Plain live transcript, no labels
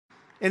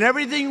In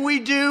everything we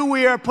do,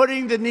 we are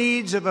putting the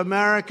needs of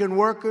American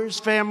workers,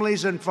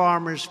 families, and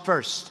farmers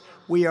first.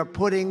 We are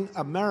putting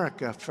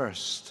America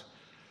first.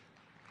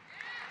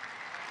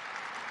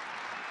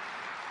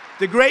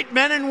 The great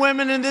men and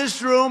women in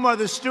this room are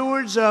the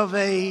stewards of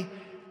an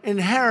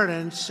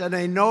inheritance and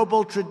a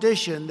noble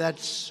tradition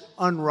that's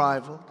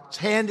unrivaled. It's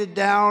handed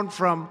down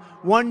from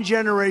one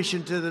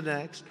generation to the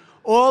next,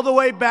 all the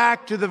way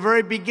back to the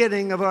very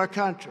beginning of our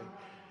country.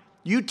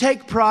 You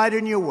take pride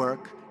in your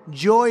work,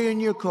 joy in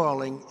your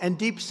calling, and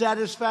deep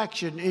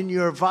satisfaction in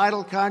your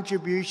vital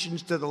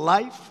contributions to the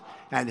life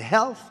and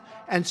health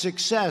and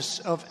success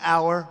of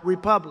our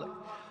republic.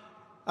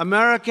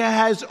 America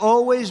has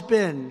always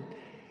been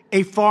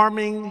a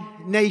farming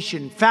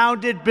nation,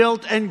 founded,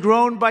 built, and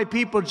grown by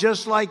people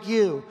just like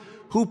you,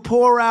 who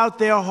pour out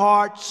their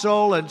heart,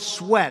 soul, and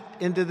sweat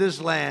into this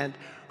land,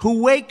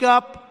 who wake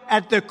up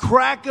at the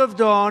crack of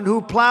dawn,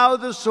 who plow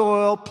the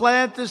soil,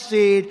 plant the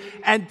seed,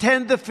 and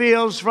tend the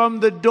fields from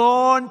the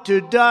dawn to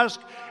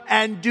dusk,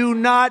 and do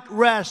not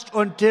rest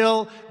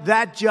until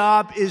that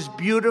job is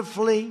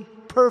beautifully,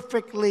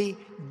 perfectly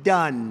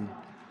done.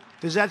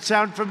 Does that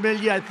sound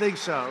familiar? I think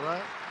so,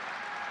 right?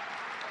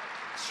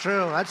 It's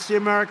true. That's the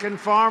American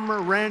farmer,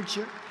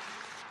 rancher.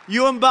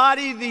 You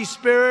embody the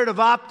spirit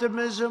of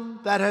optimism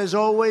that has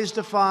always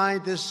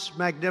defined this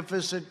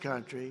magnificent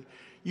country.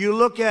 You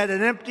look at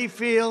an empty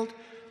field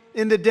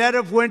in the dead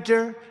of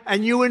winter,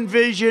 and you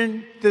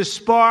envision the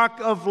spark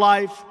of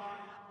life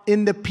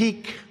in the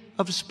peak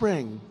of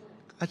spring.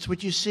 That's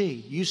what you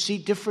see. You see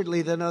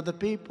differently than other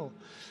people.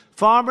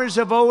 Farmers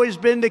have always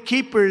been the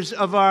keepers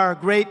of our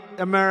great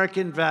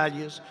American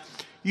values.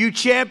 You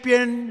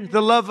champion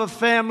the love of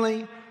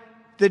family,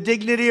 the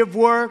dignity of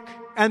work,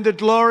 and the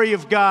glory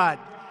of God.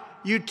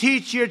 You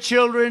teach your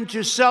children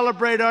to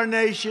celebrate our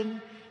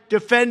nation,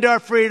 defend our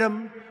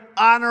freedom,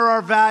 honor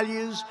our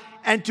values,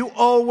 and to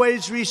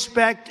always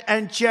respect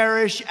and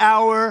cherish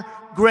our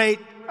great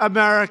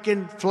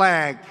American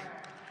flag.